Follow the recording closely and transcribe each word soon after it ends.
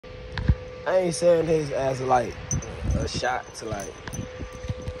I ain't saying this as like a shot to like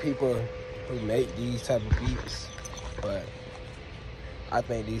people who make these type of beats, but I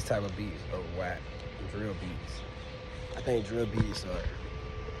think these type of beats are whack. Drill beats. I think drill beats are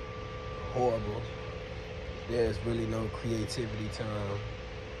horrible. There's really no creativity to them.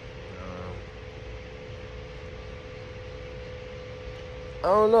 I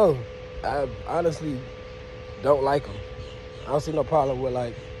don't know. I honestly don't like them. I don't see no problem with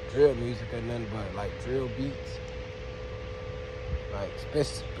like drill music or nothing, but like drill beats, like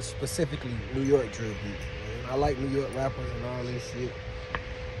specifically New York drill beats. Man. I like New York rappers and all this shit,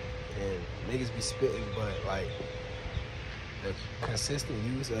 and niggas be spitting, but like the consistent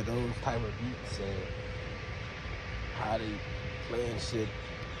use of those type of beats and how they playing shit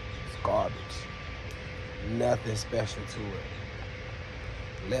is garbage. Nothing special to it.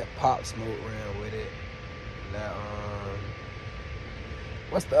 Let Pop Smoke ran with it. Let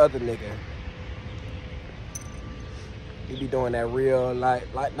what's the other nigga? He be doing that real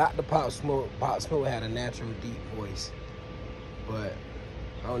like not the Pop Smoke. Pop Smoke had a natural deep voice, but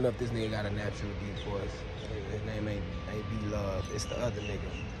I don't know if this nigga got a natural deep voice. His name ain't B Love. It's the other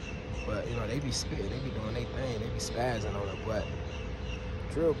nigga. But you know they be spitting, they be doing their thing, they be spazzing on it. But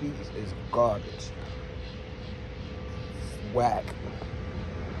drill beats is garbage. Whack.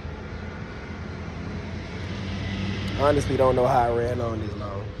 Honestly, don't know how I ran on this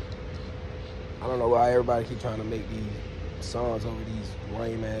long. I don't know why everybody keep trying to make these songs over these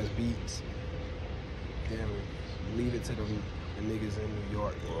lame ass beats. Then leave it to the niggas in New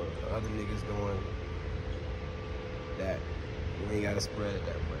York or other niggas doing that. You ain't gotta spread it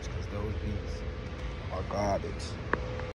that much because those beats are garbage.